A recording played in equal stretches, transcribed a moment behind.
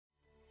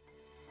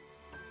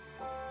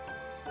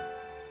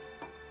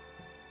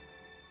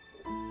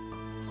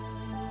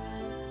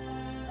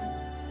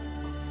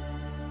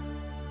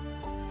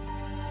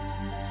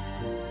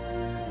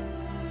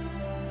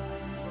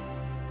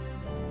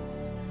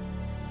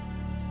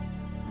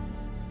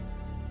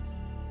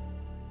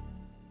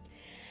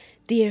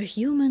Dear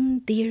human,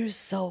 dear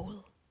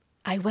soul,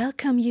 I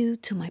welcome you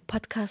to my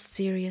podcast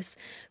series,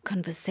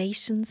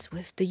 Conversations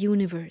with the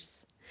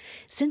Universe.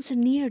 Since a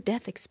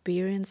near-death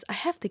experience, I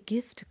have the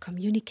gift to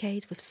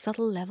communicate with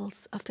subtle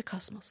levels of the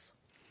cosmos.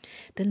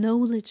 The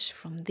knowledge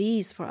from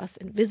these for us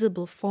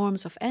invisible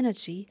forms of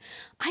energy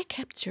I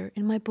capture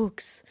in my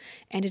books,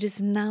 and it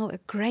is now a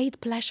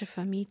great pleasure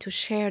for me to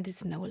share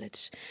this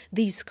knowledge,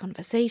 these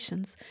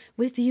conversations,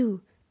 with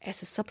you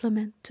as a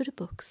supplement to the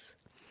books.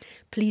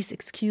 Please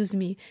excuse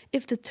me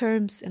if the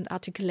terms and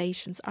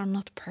articulations are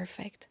not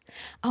perfect.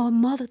 Our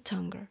mother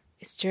tongue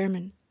is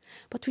German,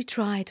 but we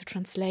try to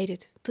translate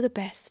it to the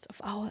best of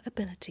our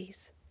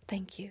abilities.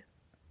 Thank you.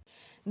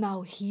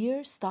 Now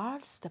here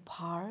starts the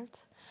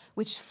part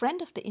which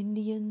Friend of the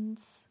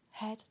Indians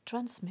had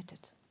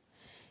transmitted.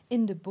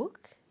 In the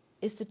book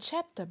is the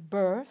chapter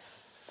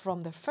Birth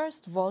from the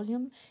first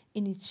volume,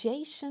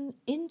 Initiation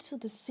into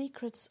the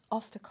Secrets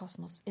of the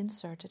Cosmos,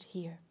 inserted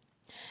here.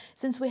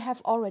 Since we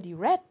have already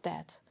read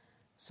that,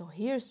 so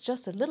here's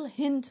just a little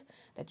hint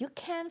that you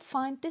can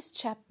find this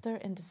chapter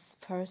in this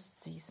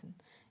first season.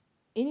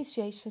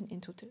 Initiation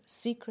into the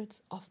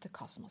Secrets of the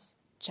Cosmos,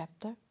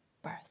 chapter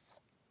Birth.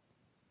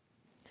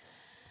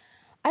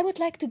 I would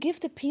like to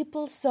give the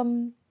people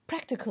some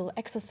practical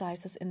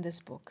exercises in this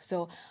book.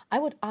 So I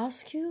would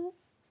ask you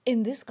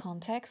in this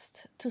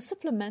context to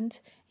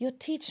supplement your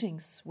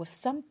teachings with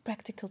some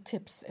practical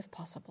tips if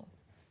possible.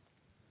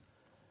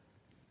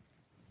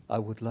 I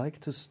would like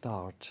to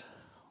start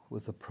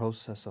with the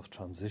process of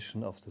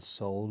transition of the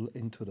soul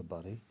into the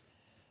body,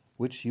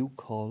 which you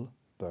call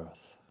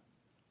birth.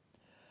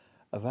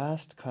 A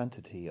vast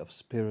quantity of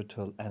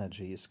spiritual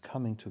energy is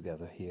coming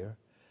together here,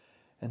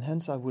 and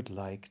hence I would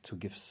like to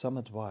give some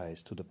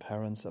advice to the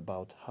parents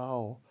about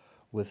how,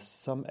 with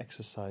some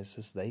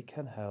exercises, they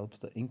can help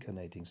the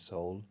incarnating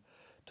soul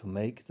to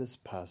make this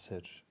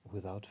passage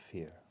without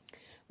fear.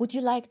 Would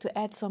you like to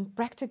add some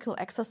practical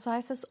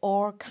exercises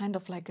or kind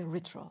of like a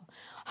ritual?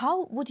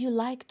 How would you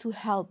like to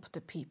help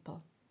the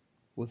people?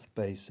 With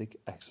basic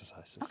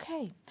exercises.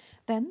 Okay,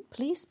 then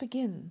please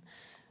begin.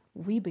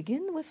 We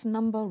begin with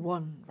number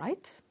 1,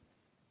 right?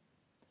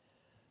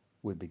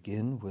 We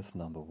begin with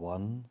number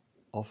 1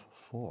 of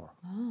 4.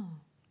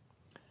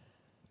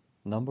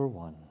 Number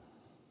 1.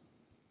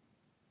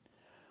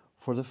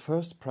 For the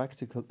first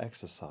practical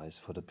exercise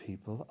for the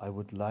people, I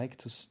would like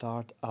to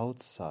start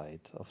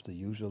outside of the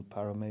usual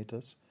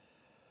parameters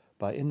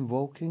by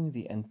invoking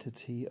the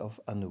entity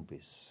of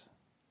Anubis.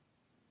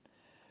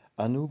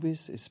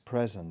 Anubis is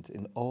present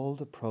in all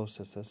the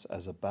processes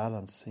as a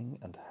balancing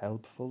and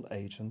helpful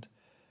agent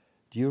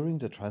during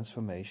the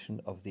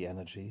transformation of the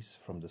energies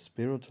from the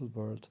spiritual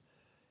world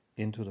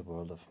into the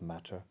world of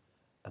matter,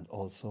 and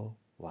also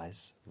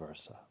vice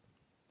versa.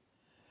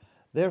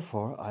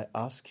 Therefore, I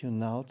ask you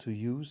now to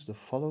use the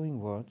following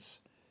words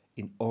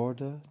in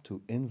order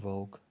to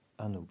invoke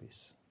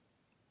Anubis.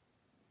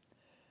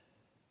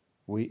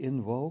 We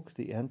invoke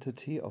the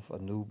entity of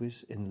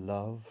Anubis in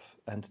love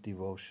and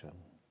devotion,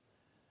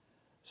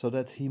 so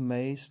that he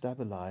may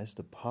stabilize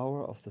the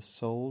power of the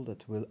soul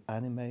that will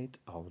animate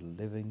our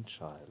living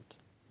child.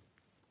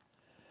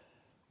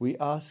 We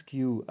ask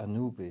you,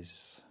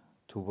 Anubis,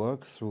 to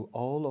work through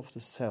all of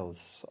the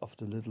cells of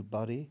the little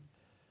body,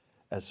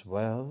 as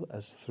well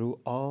as through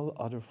all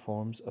other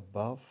forms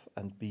above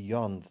and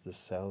beyond the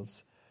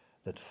cells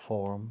that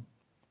form,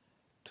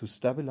 to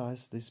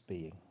stabilize this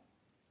being.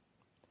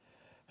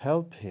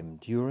 Help him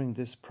during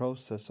this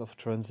process of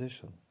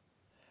transition.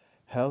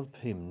 Help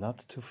him not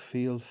to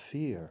feel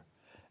fear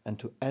and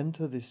to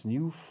enter this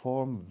new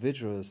form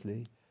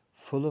vigorously,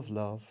 full of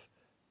love,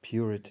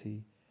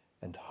 purity,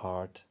 and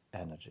heart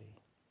energy.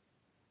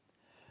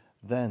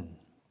 Then,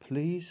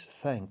 please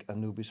thank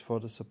Anubis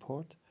for the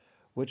support,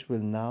 which will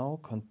now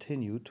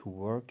continue to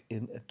work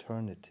in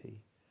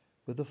eternity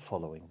with the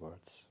following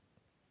words.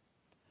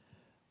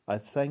 I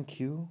thank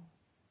you,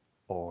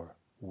 or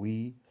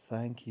we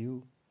thank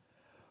you,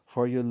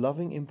 for your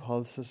loving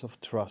impulses of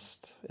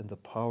trust in the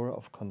power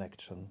of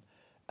connection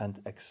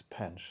and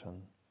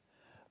expansion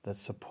that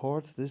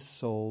support this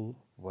soul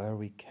where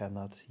we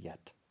cannot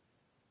yet.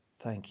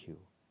 Thank you.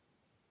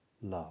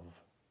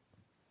 Love.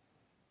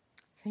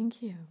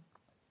 Thank you.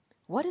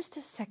 What is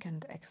the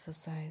second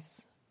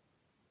exercise?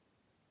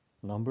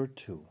 Number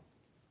 2.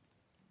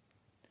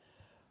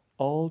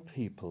 All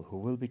people who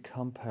will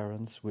become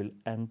parents will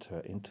enter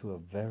into a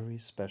very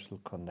special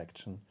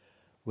connection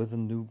with a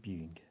new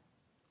being.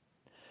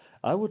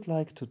 I would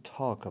like to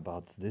talk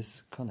about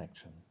this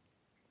connection.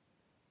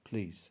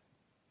 Please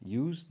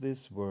use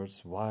these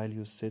words while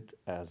you sit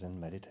as in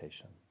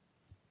meditation.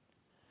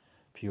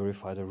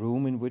 Purify the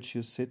room in which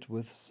you sit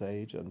with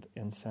sage and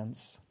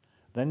incense,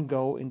 then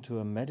go into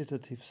a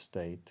meditative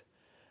state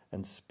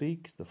and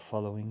speak the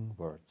following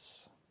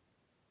words.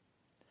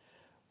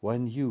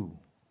 When you,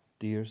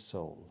 dear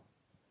soul,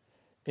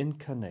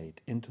 incarnate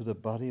into the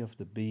body of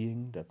the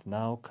being that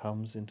now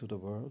comes into the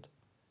world,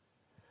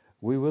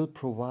 we will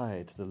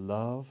provide the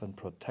love and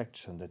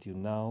protection that you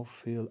now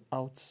feel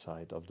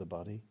outside of the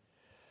body,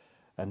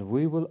 and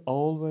we will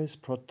always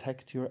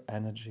protect your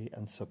energy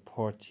and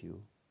support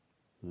you,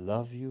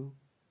 love you,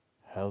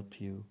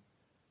 help you,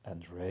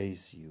 and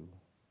raise you.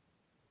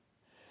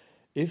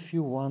 If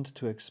you want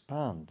to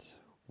expand,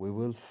 we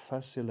will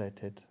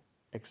facilitate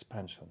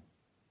expansion.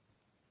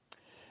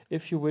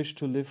 If you wish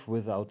to live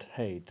without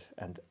hate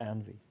and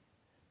envy,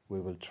 we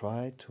will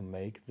try to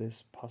make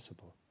this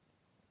possible.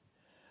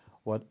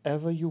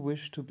 Whatever you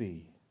wish to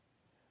be,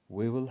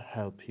 we will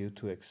help you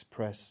to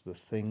express the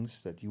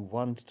things that you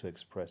want to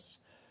express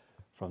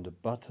from the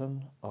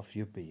bottom of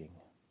your being.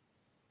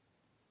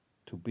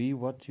 To be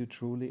what you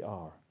truly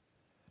are,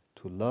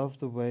 to love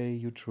the way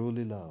you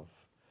truly love,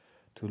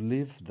 to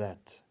live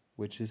that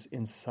which is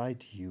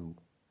inside you,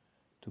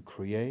 to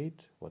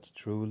create what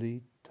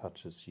truly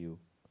touches you.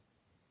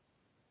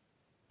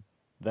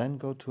 Then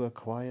go to a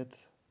quiet,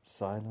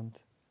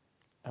 silent,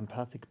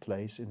 empathic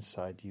place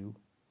inside you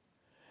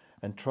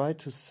and try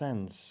to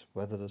sense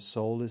whether the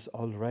soul is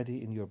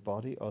already in your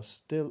body or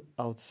still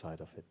outside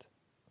of it.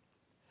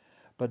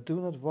 But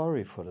do not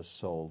worry, for the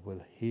soul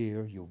will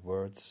hear your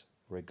words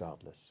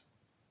regardless.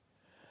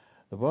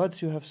 The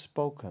words you have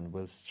spoken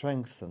will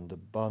strengthen the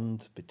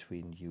bond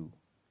between you.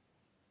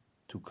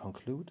 To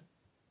conclude,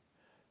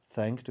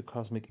 thank the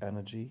cosmic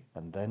energy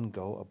and then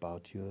go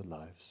about your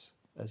lives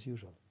as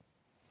usual.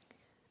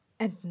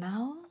 And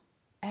now,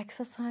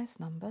 exercise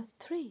number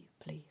 3,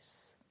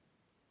 please.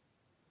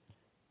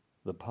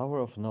 The power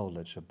of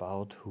knowledge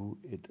about who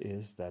it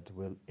is that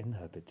will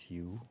inhabit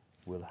you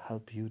will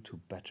help you to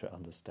better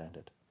understand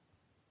it.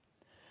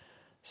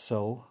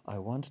 So, I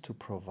want to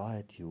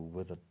provide you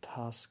with a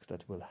task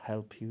that will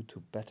help you to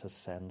better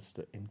sense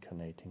the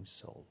incarnating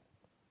soul.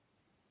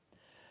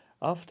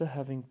 After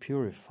having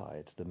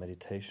purified the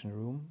meditation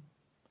room,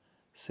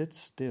 sit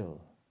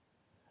still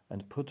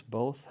and put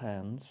both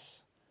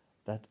hands,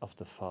 that of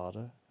the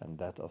father and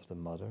that of the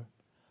mother,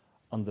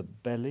 on the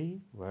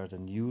belly where the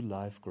new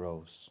life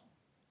grows.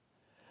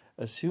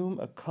 Assume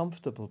a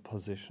comfortable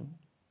position,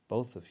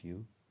 both of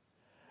you,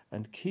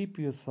 and keep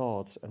your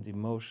thoughts and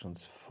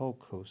emotions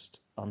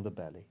focused on the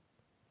belly.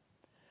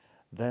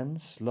 Then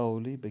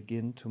slowly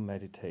begin to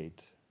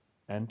meditate,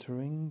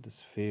 entering the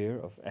sphere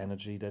of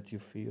energy that you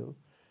feel.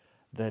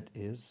 That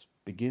is,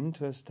 begin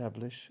to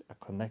establish a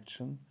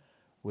connection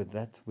with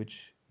that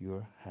which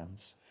your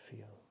hands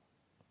feel.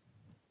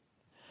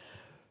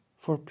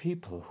 For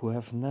people who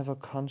have never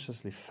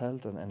consciously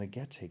felt an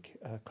energetic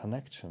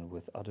connection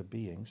with other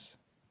beings,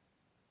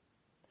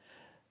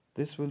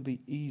 this will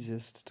be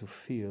easiest to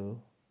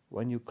feel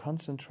when you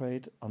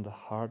concentrate on the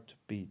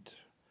heartbeat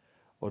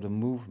or the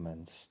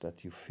movements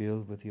that you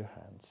feel with your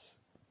hands.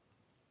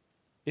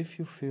 If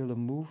you feel a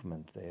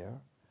movement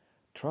there,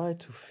 try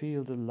to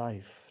feel the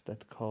life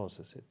that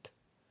causes it.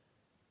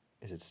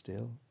 Is it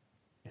still?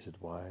 Is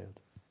it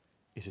wild?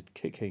 Is it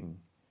kicking?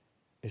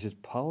 Is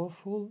it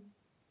powerful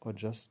or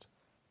just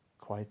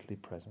quietly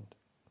present?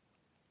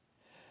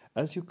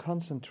 As you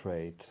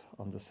concentrate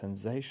on the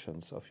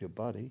sensations of your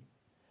body,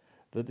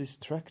 the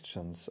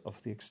distractions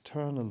of the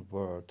external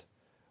world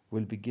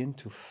will begin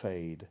to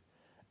fade,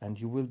 and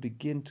you will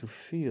begin to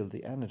feel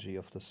the energy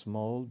of the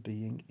small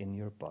being in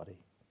your body.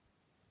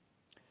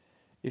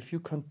 If you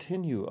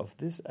continue of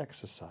this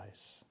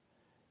exercise,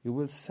 you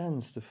will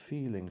sense the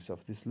feelings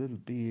of this little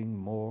being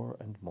more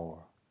and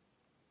more.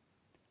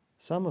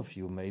 Some of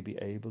you may be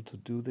able to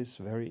do this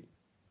very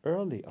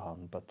early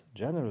on, but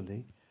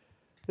generally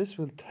this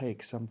will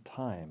take some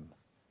time,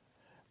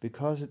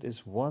 because it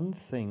is one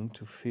thing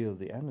to feel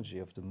the energy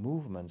of the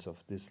movements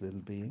of this little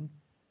being,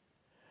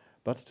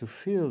 but to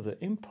feel the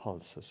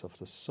impulses of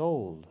the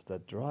soul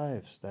that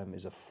drives them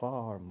is a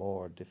far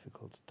more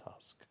difficult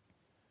task.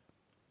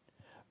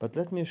 But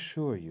let me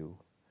assure you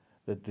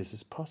that this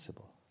is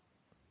possible.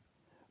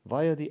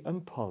 Via the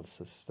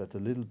impulses that the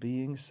little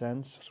being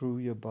sends through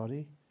your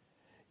body,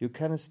 you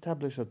can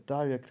establish a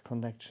direct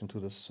connection to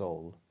the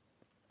soul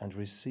and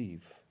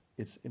receive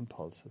its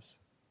impulses.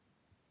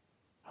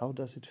 How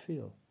does it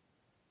feel?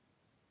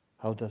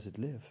 How does it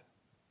live?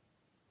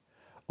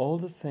 All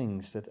the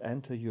things that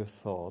enter your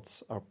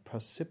thoughts are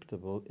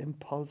perceptible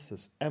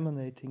impulses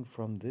emanating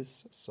from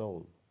this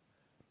soul.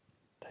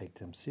 Take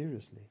them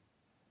seriously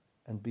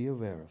and be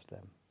aware of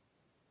them.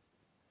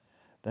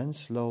 Then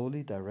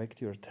slowly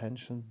direct your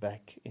attention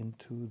back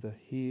into the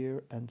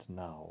here and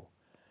now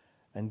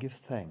and give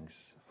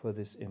thanks for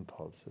these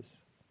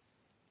impulses.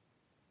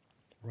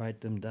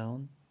 Write them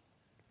down,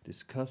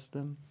 discuss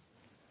them,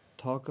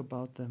 talk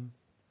about them,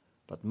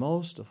 but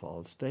most of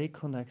all, stay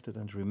connected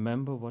and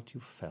remember what you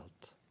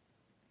felt.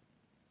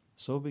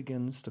 So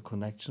begins the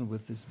connection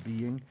with this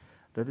being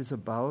that is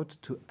about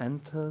to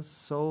enter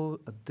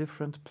a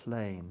different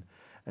plane,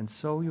 and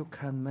so you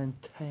can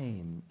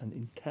maintain an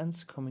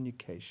intense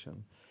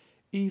communication,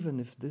 even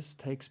if this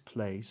takes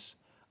place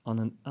on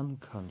an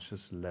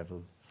unconscious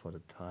level for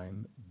the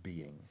time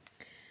being.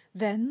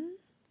 Then,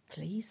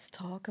 please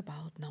talk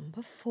about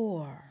number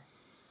 4.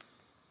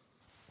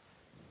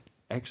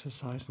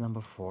 Exercise number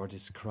 4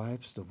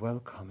 describes the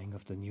welcoming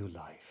of the new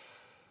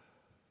life.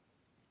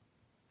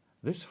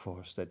 This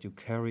force that you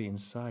carry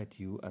inside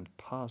you and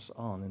pass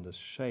on in the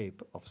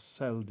shape of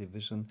cell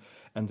division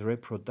and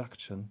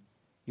reproduction,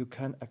 you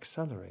can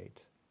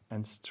accelerate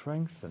and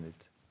strengthen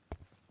it,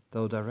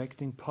 though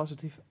directing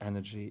positive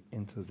energy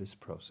into this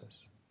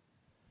process.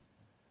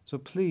 So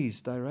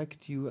please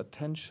direct your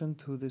attention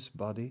to this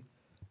body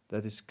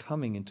that is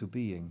coming into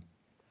being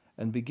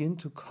and begin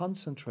to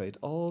concentrate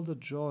all the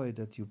joy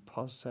that you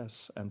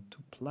possess and to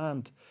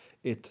plant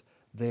it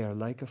there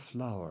like a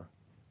flower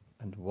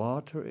and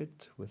water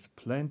it with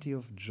plenty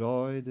of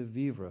joy de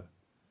vivre,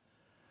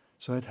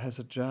 so it has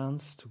a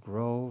chance to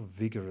grow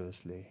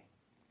vigorously.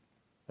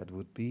 That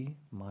would be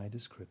my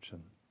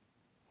description.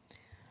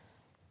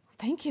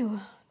 Thank you.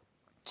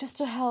 Just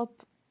to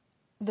help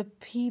the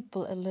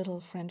people a little,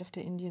 friend of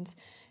the Indians,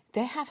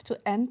 they have to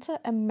enter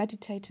a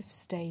meditative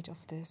state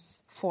of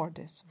this, for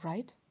this,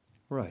 right?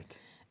 Right.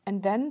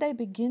 And then they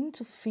begin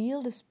to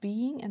feel this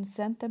being and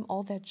send them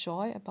all their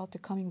joy about the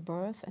coming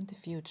birth and the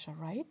future,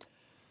 right?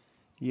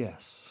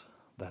 Yes,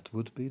 that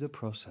would be the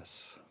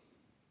process.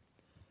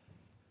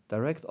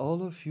 Direct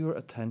all of your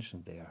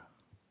attention there.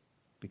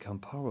 Become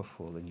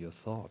powerful in your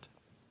thought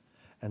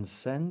and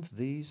send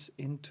these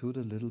into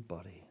the little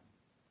body.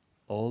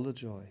 All the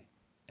joy,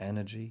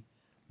 energy,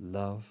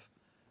 love,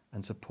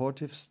 and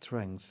supportive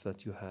strength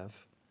that you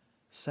have,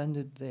 send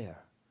it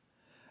there.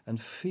 And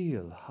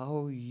feel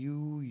how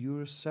you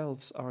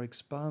yourselves are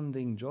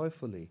expanding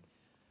joyfully,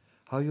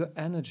 how your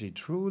energy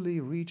truly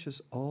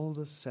reaches all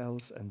the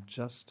cells and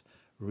just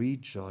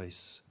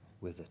rejoice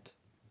with it.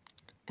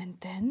 And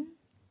then?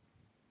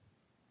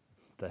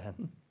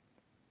 Then,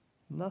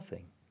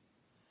 nothing.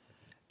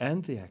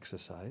 End the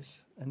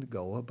exercise and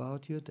go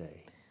about your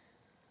day.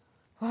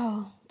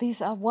 Wow,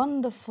 these are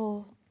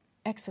wonderful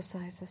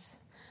exercises.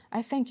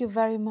 I thank you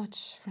very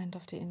much, friend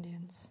of the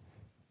Indians.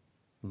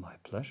 My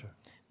pleasure.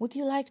 Would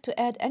you like to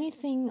add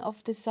anything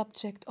of the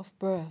subject of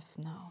birth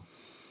now?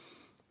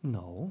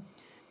 No.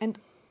 And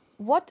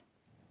what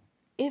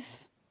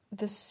if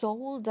the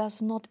soul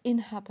does not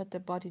inhabit the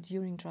body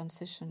during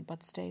transition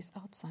but stays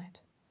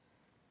outside?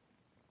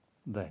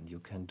 Then you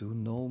can do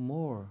no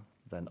more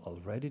than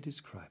already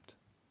described.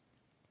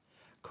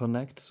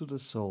 Connect to the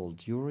soul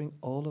during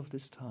all of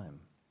this time.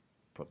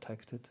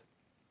 Protect it,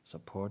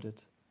 support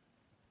it,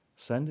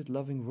 send it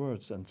loving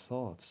words and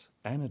thoughts,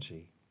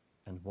 energy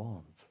and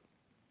warmth.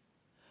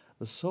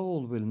 The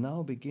soul will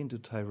now begin to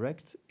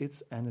direct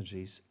its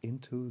energies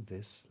into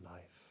this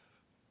life.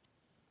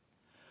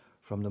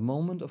 From the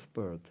moment of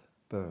birth,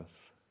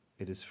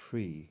 it is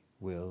free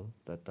will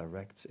that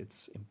directs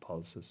its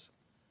impulses,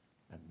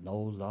 and no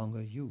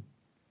longer you.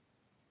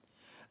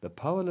 The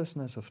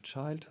powerlessness of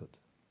childhood,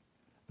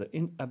 the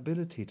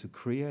inability to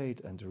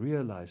create and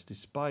realize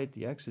despite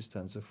the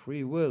existence of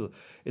free will,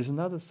 is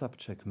another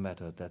subject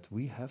matter that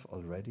we have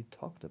already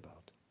talked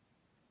about.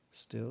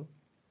 Still,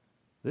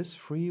 this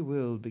free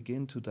will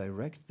begin to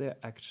direct their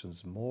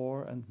actions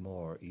more and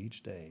more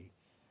each day,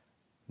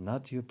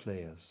 not your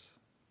players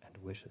and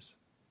wishes.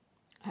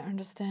 I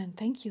understand.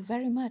 Thank you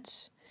very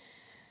much.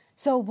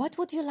 So what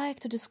would you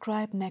like to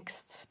describe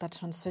next, the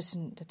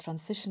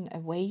transition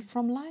away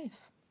from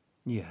life?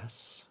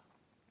 Yes,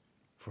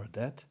 for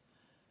that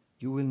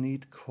you will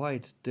need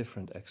quite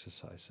different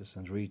exercises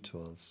and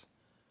rituals,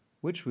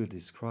 which we'll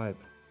describe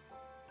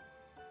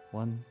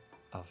one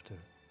after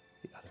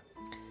the other.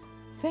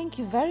 Thank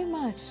you very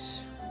much.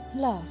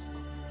 Love.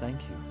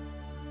 Thank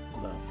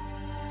you.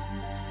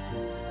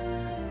 Love.